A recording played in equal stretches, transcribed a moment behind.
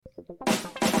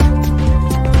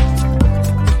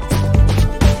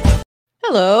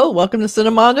Hello, welcome to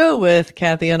Cinemondo with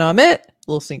Kathy and Amit. A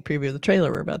little sneak preview of the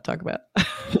trailer we're about to talk about.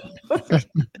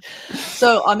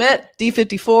 So Amit,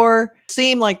 D54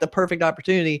 seemed like the perfect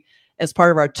opportunity as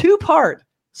part of our two-part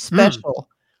special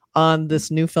on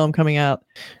this new film coming out.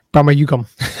 Bramayugam.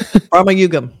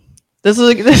 Bramayugam. This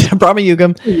is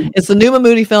Bramayugam. It's the new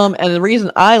Mammootty film, and the reason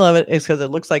I love it is because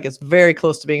it looks like it's very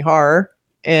close to being horror,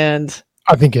 and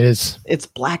I think it is. It's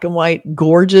black and white,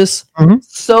 gorgeous,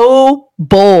 so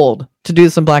bold to do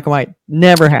this in black and white.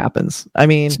 Never happens. I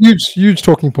mean, it's huge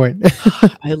talking point.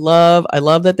 I love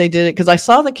that they did it because I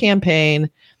saw the campaign,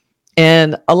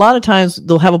 and a lot of times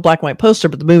they'll have a black and white poster,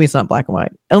 but the movie's not black and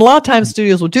white. And a lot of times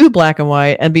studios will do black and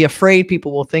white and be afraid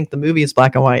people will think the movie is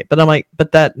black and white. But I'm like,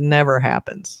 but that never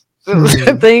happens.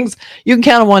 Things you can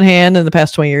count on one hand in the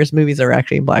past 20 years, movies are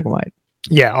actually in black and white.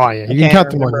 Yeah, you can count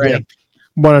them on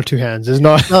one or two hands. There's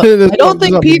not. I don't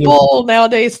think people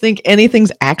nowadays think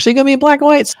anything's actually going to be in black and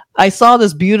white. I saw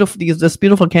this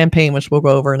beautiful campaign, which we'll go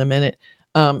over in a minute.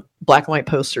 Black and white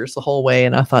posters the whole way,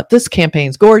 and I thought this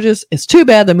campaign's gorgeous. It's too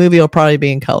bad the movie will probably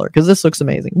be in color because this looks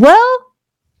amazing. Well,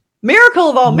 miracle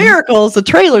of all miracles, the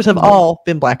trailers have all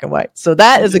been black and white, so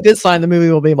that is a good sign the movie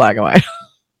will be black and white.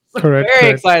 Correct.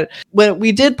 Very excited. When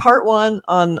we did part one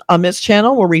on Amit's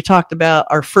channel, where we talked about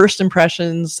our first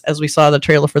impressions as we saw the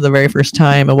trailer for the very first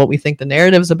time and what we think the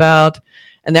narrative's about.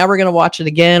 And now we're going to watch it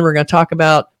again. We're going to talk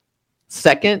about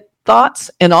second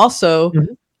thoughts and also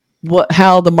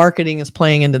how the marketing is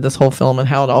playing into this whole film and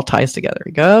how it all ties together.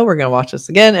 We're going to watch this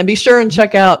again, and be sure and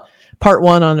check out part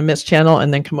one on Amit's channel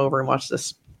and then come over and watch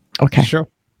this. Okay. Sure.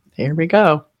 Here we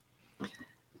go.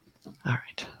 All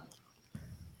right.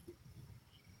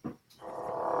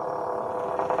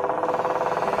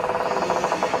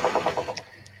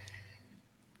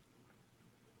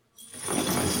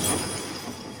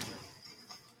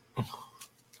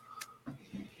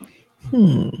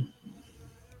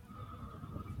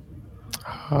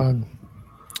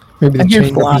 Maybe the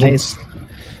chain.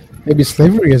 Maybe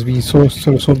slavery, as we saw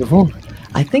before.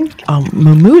 I think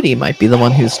Mammootty might be the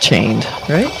one who's chained,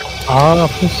 right?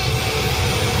 Of course.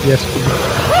 Yes.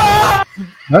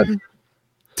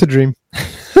 It's a dream.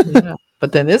 Yeah.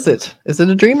 But then is it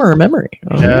a dream or a memory?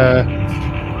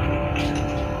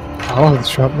 Oh, it's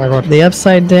shot. My God. The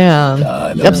upside down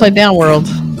world.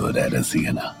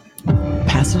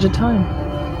 Passage of time.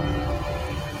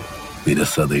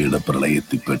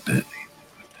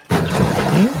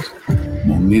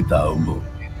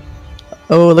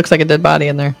 Oh, it looks like a dead body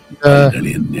in there.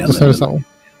 David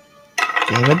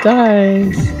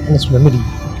dies. That's remedy.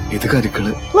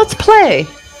 Let's play.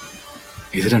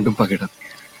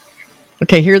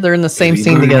 Okay, here they're in the same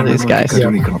scene together, these guys. Yeah.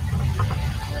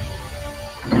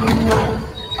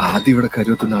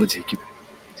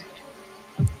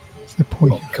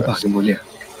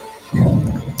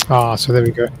 So there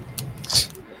we go.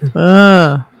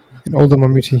 An older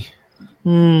Mammootty.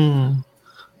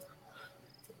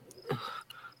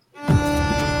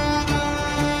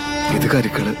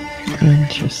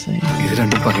 Interesting.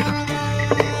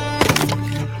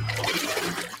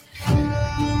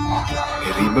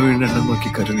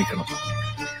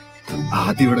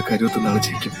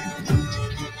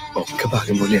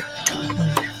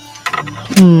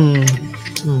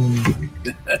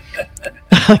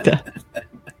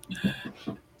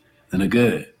 നിനക്ക്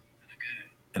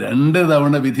രണ്ട്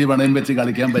തവണ വിധി പണയം വെച്ച്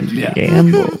കളിക്കാൻ പറ്റില്ല.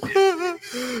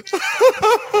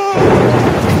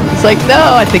 It's like, no,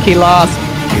 I think he lost.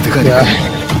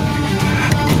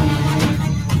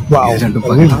 Wow.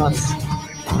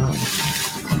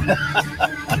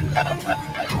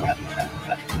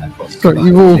 So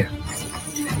evil.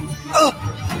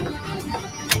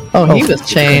 Oh, he was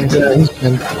chained. Yeah, he's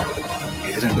been.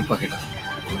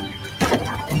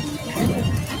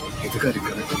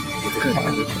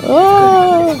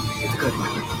 Oh.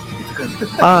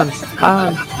 On.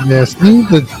 Yes, need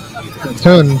the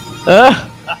turn.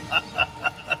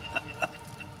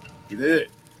 ഇത്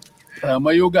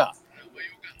സമയുഗ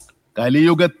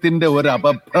കലിയുഗത്തിന്റെ ഒരു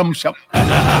അപഭ്രംശം.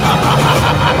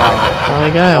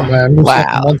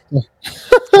 Wow.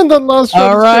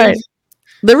 All right.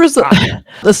 There was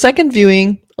the second viewing,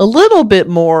 a little bit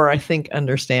more, I think,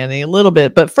 understanding, a little bit.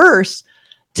 But first,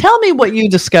 tell me what you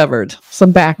discovered.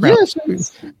 Some background. Yes.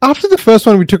 After the first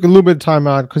one, we took a little bit of time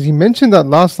out because he mentioned that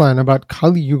last line about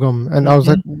Kali Yugam, and I was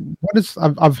like, "What is?"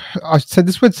 I said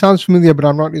this word sounds familiar, but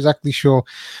I'm not exactly sure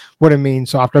what it means.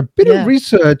 So after a bit of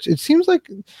research, it seems like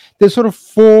there's sort of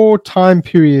 4 time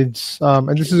periods,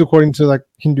 and this is according to like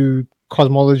Hindu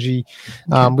cosmology,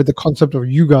 with the concept of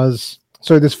yugas.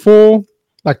 So there's 4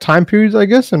 like time periods, I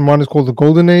guess, and one is called the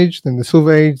Golden Age, then the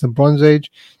Silver Age, the Bronze Age,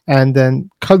 and then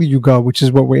Kali Yuga, which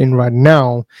is what we're in right now.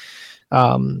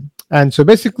 And so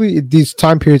basically, these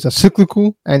time periods are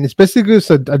cyclical, and it's basically just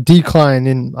a decline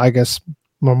in, I guess,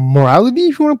 morality,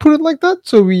 if you want to put it like that.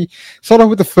 So we start off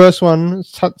with the first one,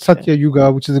 Satya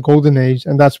Yuga, which is the golden age,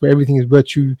 and that's where everything is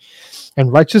virtue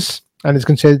and righteous, and it's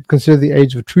considered the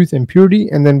age of truth and purity.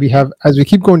 And then we have, as we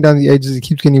keep going down the ages, it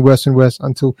keeps getting worse and worse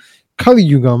until Kali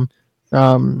Yugam,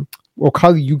 or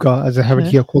Kali Yuga, as I have it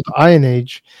here, called the Iron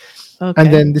Age. Okay.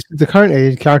 And then this is the current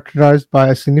age, characterized by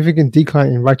a significant decline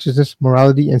in righteousness,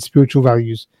 morality, and spiritual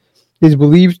values. It is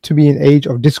believed to be an age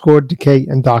of discord, decay,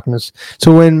 and darkness.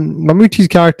 So when Mammootty's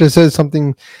character says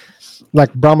something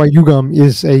like Bramayugam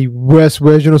is a worse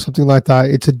version or something like that,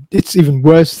 it's even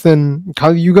worse than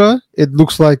Kali Yuga. It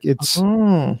looks like it's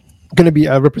going to be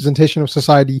a representation of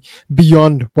society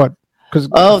beyond what.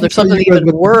 There's something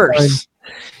even worse.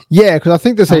 Yeah, because I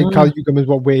think they're saying Kali Yugam is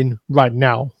what we're in right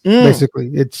now. Basically,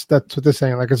 that's what they're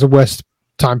saying. Like, it's a worst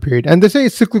time period, and they say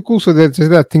it's cyclical, so they say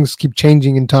that things keep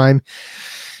changing in time,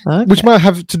 which might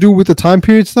have to do with the time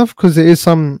period stuff. Because there is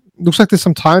looks like there's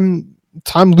some time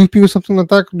looping or something like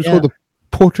that. We saw the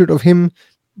portrait of him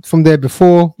from there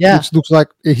before, which looks like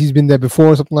he's been there before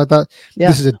or something like that.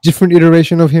 This is a different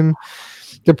iteration of him.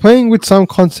 They're playing with some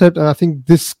concept, and I think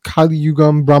this Kali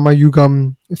Yugam,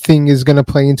 Bramayugam thing is going to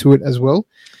play into it as well.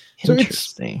 So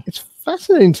it's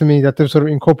fascinating to me that they've sort of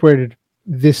incorporated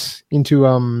this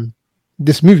into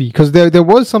this movie, because there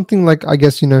was something like, I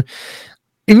guess, even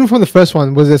from the first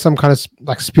one, was there some kind of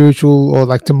like spiritual or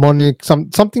like demonic,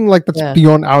 something like that's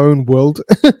beyond our own world,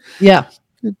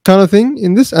 kind of thing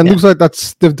in this, and looks like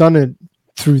they've done it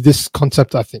through this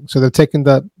concept, I think. So they've taken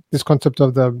this concept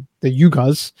of the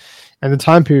yugas and the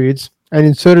time periods and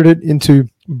inserted it into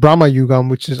Bramayugam,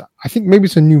 which is, I think maybe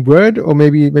it's a new word, or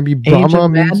maybe Brahma Age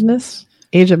of Madness.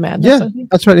 Age of Madness. Yeah, I think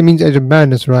that's right. It means Age of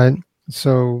Madness, right?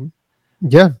 So,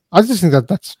 yeah, I just think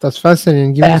that's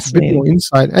fascinating. Giving us a bit more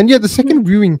insight. And the second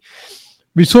viewing,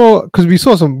 we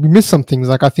missed some things.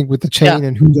 Like, I think with the chain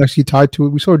and who's actually tied to it.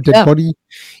 We saw a dead body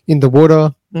in the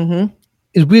water. Mm-hmm.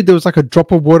 It's weird. There was like a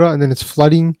drop of water and then it's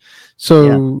flooding.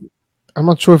 So I'm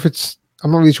not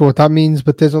really sure what that means.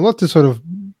 But there's a lot to sort of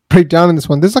break down in this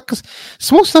one. There's like a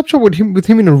small snapshot with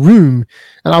him in a room,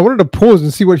 and I wanted to pause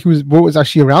and see what was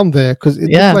actually around there, because it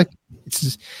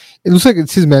looks like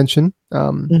it's his mansion.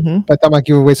 But that might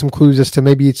give away some clues as to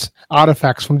maybe it's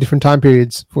artifacts from different time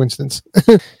periods, for instance.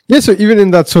 So even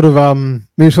in that sort of when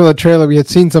we saw that trailer, we had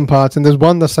seen some parts, and there's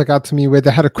one that stuck out to me where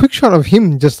they had a quick shot of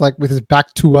him just like with his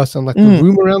back to us and like the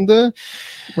room around there.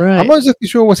 Right. I'm not exactly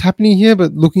sure what's happening here,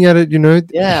 but looking at it,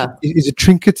 is it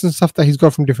trinkets and stuff that he's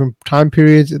got from different time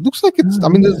periods? It looks like it's. I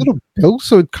mean, there's little bells,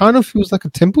 so it kind of feels like a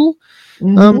temple.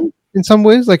 In some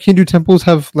ways, like Hindu temples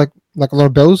have like a lot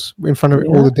of bells in front of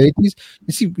all the deities.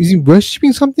 Is he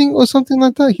worshipping something or something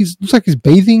like that? Looks like he's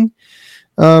bathing.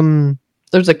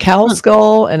 There's a cow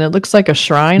skull, and it looks like a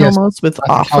shrine almost with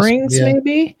offerings,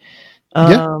 maybe.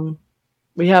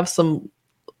 We have some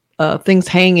things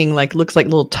hanging, looks like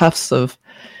little tufts of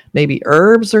maybe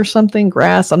herbs or something,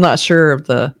 grass. I'm not sure of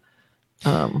the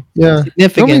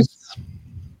significance.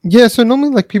 So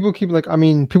normally, people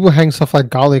people hang stuff like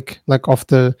garlic, off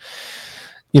the,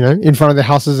 in front of their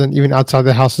houses and even outside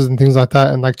their houses and things like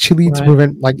that, and chili to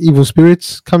prevent evil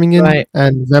spirits coming in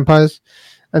and vampires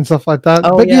and stuff like that.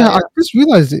 I just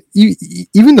realized that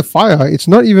even the fire, it's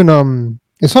not even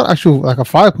it's not actual a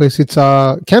fireplace. It's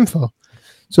a camphor.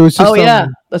 So it's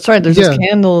just that's right. There's just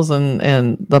candles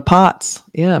and the pots.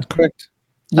 Yeah, correct.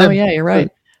 You're right.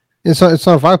 It's not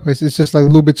a fireplace. It's just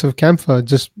little bits of camphor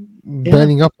just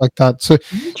burning up like that. So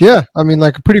I mean,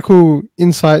 a pretty cool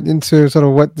insight into sort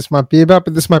of what this might be about.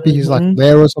 But this might be his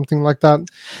lair or something like that.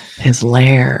 His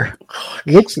lair.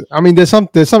 I mean, there's some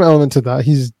element to that.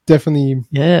 He's definitely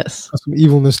got some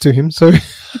evilness to him. So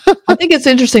I think it's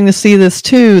interesting to see this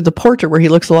too. The portrait where he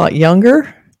looks a lot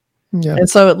younger. Yeah, and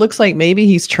so it looks like maybe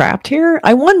he's trapped here.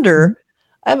 I wonder.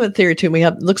 I have a theory too.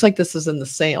 Looks like this is in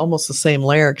almost the same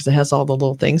layer because it has all the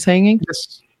little things hanging.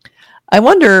 Yes. I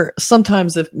wonder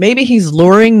sometimes if maybe he's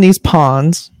luring these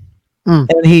pawns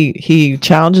and he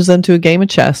challenges them to a game of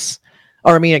chess,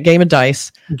 or a game of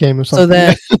dice. A game of something. So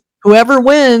that whoever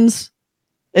wins,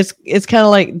 it's kind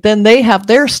of like then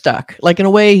they're stuck. In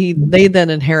a way, they then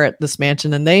inherit this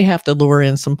mansion and they have to lure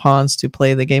in some pawns to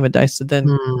play the game of dice to then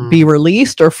be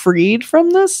released or freed from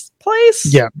this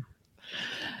place. Yeah.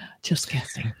 Just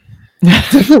guessing.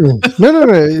 Definitely. No.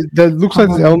 That looks like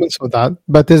there's elements of that.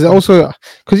 But there's also,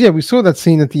 because we saw that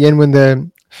scene at the end when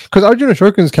because Arjun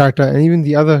Ashokan's character and even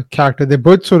the other character, they're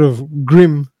both sort of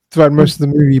grim throughout most of the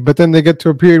movie. But then they get to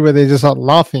a period where they just start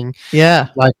laughing. Yeah.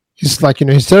 Just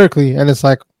hysterically. And it's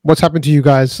like, what's happened to you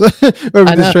guys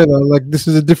over this trailer? Like, this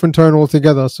is a different tone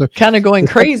altogether. So kind of going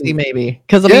crazy, maybe,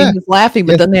 because I mean, he's laughing,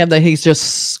 but then they have that he's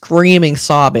just screaming,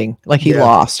 sobbing, like he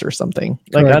lost or something.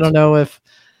 Like, I don't know if,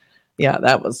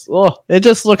 that was. It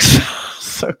just looks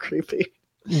so creepy.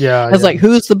 Yeah, I was like,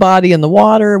 who's the body in the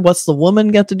water? What's the woman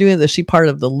got to do? Is she part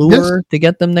of the lure to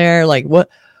get them there? Like, what?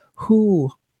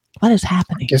 Who? What is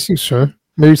happening? I'm guessing so.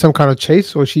 Maybe some kind of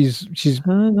chase, or she's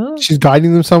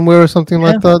guiding them somewhere or something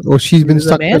like that, or she's been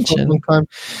stuck there for a long time.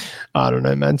 I don't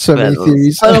know, man. So many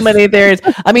theories. So many theories.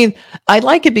 I mean, I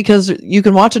like it because you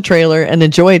can watch a trailer and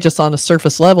enjoy it just on a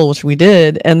surface level, which we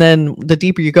did, and then the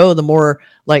deeper you go, the more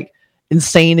like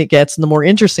insane it gets and the more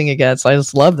interesting it gets. I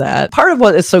just love that. Part of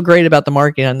what is so great about the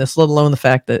marketing on this, let alone the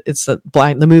fact that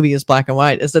the movie is black and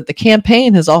white, is that the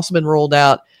campaign has also been rolled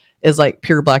out as like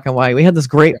pure black and white. We had this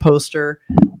great poster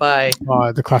by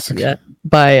the classic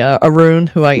by Arjun,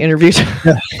 who I interviewed.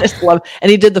 I just love,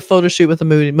 and he did the photo shoot with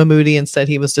Mammootty and said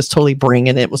he was just totally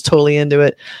bringing it, was totally into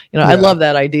it. I love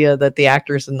that idea that the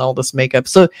actors and all this makeup,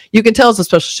 so you can tell it's a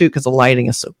special shoot because the lighting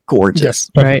is so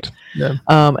gorgeous, right?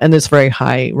 And it's very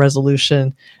high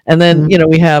resolution. And then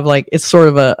we have like, it's sort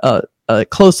of a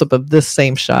close up of this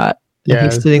same shot.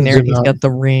 He's sitting there. He's got the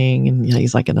ring, and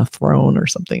he's like in a throne or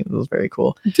something. It was very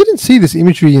cool. I didn't see this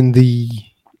imagery in the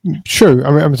show. I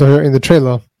mean, I'm sorry, in the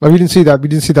trailer. Like, we didn't see that. We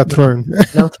didn't see that throne.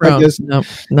 No throne. No,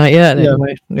 not yet.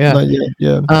 Anyway. Not yet.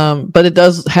 Yeah. But it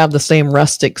does have the same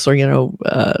rustic, or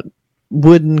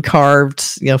wooden carved,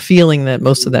 feeling that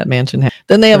most of that mansion has.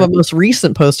 Then they have a most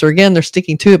recent poster. Again, they're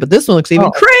sticking to it, but this one looks even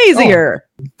crazier.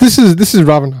 This is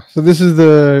Ravana. So this is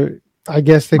I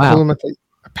guess they call him a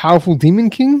powerful demon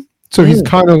king. So he's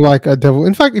kind of like a devil.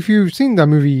 In fact, if you've seen that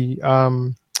movie,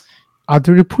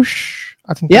 Push,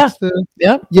 I think that's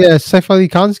Saif Ali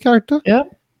Khan's character. Yeah.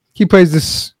 He plays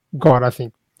this god, I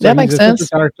think. So that makes sense.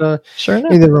 Character sure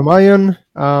enough. In the Ramayana,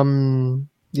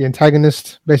 the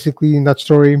antagonist, basically, in that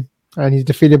story, and he's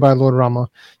defeated by Lord Rama.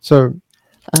 So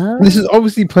this is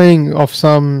obviously playing off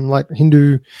some like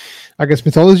Hindu, I guess,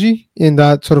 mythology in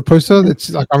that sort of poster.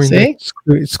 It's like, I mean,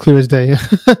 it's clear as day.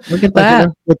 Look at that.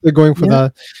 What they're going for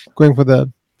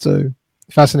that. So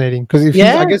fascinating. Because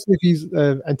I guess if he's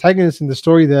antagonist in the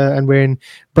story there, and we're in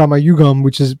Bramayugam,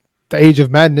 which is the age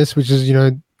of madness, which is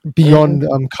beyond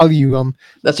Kali Yugam.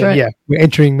 That's right. Yeah, we're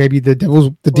entering maybe the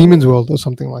demon's world or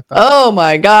something like that. Oh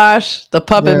my gosh, the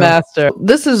puppet master.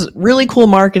 This is really cool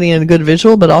marketing and good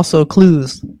visual, but also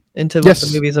clues into what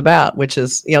the movie's about, which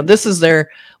is, this is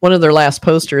one of their last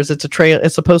posters. It's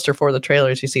a poster for the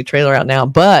trailers. You see trailer out now,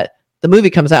 but the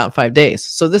movie comes out in 5 days.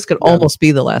 So this could almost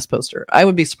be the last poster. I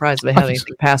would be surprised if they have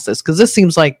anything past this, because this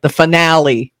seems like the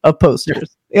finale of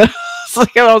posters. It's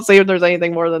like, I don't see if there's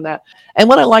anything more than that. And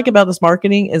what I like about this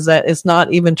marketing is that it's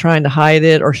not even trying to hide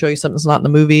it or show you something that's not in the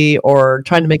movie or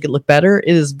trying to make it look better.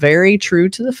 It is very true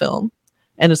to the film,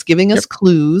 and it's giving us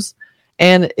clues,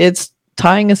 and it's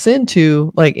tying us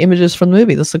into like images from the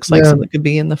movie. This looks like something that could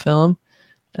be in the film.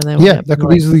 And then that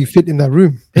could easily fit in that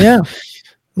room. Yeah.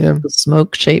 The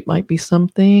smoke shape might be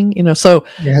something, so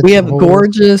we have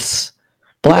gorgeous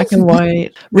black and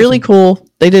white, really cool.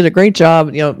 They did a great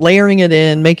job, layering it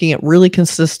in, making it really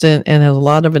consistent, and has a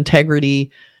lot of integrity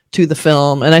to the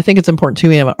film. And I think it's important too,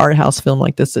 we have an art house film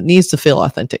like this that needs to feel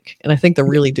authentic. And I think they're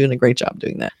really doing a great job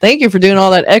doing that. Thank you for doing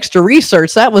all that extra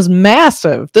research. That was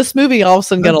massive. This movie all of a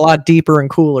sudden got a lot deeper and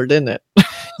cooler, didn't it?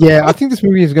 Yeah, I think this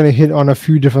movie is going to hit on a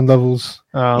few different levels.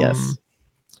 Yes.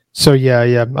 So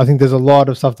yeah, I think there's a lot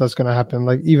of stuff that's going to happen.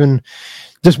 Like, even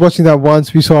just watching that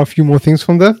once, we saw a few more things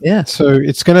from there. Yeah. So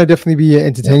it's going to definitely be an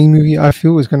entertaining movie. I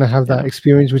feel it's going to have that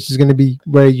experience, which is going to be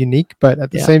very unique. But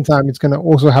at the same time, it's going to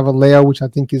also have a layer which I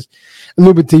think is a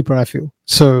little bit deeper, I feel.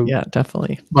 So yeah,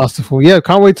 definitely masterful. Yeah,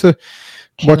 can't wait to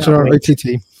watch it on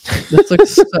OTT. This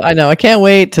looks. I know. I can't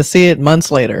wait to see it months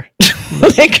later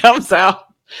when it comes out.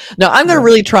 No, I'm going to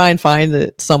really try and find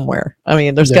it somewhere. I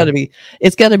mean, it's got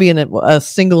to be in a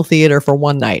single theater for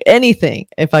one night. Anything,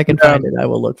 if I can find it, I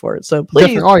will look for it. So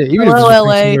please,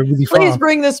 LA, please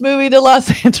bring this movie to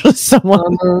Los Angeles.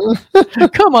 Someone,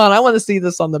 come on, I want to see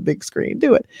this on the big screen.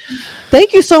 Do it.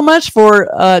 Thank you so much for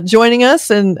joining us,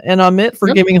 and Amit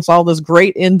for giving us all this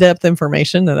great in-depth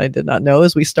information that I did not know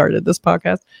as we started this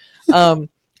podcast. And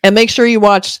make sure you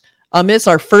watch Amit's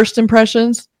Our First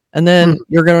Impressions. And then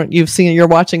you're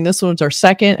watching this one's our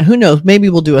second. Who knows? Maybe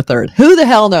we'll do a third. Who the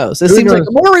hell knows? It seems like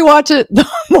the more we watch it, the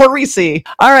more we see.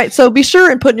 All right. So be sure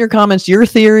and put in your comments your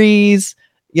theories.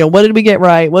 What did we get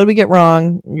right? What did we get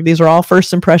wrong? These are all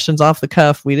first impressions off the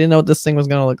cuff. We didn't know what this thing was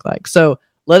going to look like. So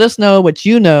let us know what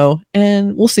you know,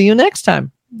 and we'll see you next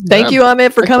time. Thank you,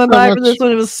 Amit, for coming by for this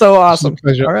one. It was so awesome.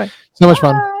 Pleasure. All right. So much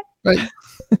fun. Bye.